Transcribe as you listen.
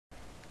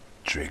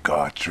Trick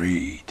or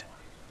treat.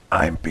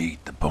 I'm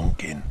Pete the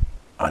Pumpkin,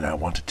 and I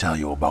want to tell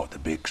you about the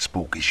big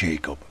spooky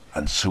shake-up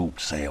and soup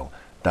sale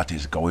that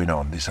is going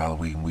on this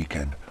Halloween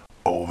weekend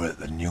over at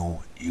the new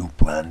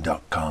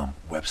youplan.com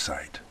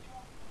website.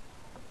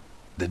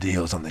 The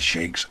deals on the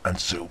shakes and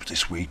soups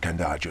this weekend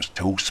are just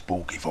too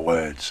spooky for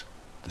words.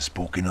 The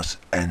spookiness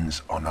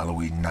ends on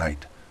Halloween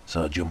night,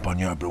 so jump on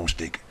your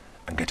broomstick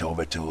and get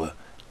over to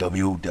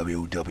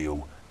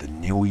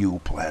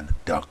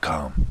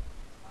www.thenewyouplan.com.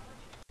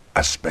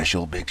 A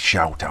special big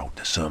shout out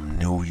to some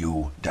new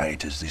you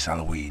dieters this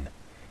Halloween.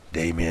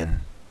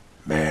 Damien,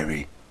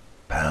 Mary,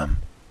 Pam,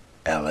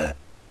 Ella,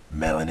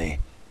 Melanie,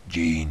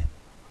 Jean,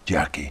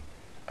 Jackie,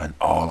 and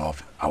all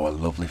of our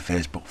lovely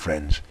Facebook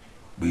friends.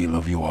 We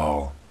love you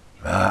all.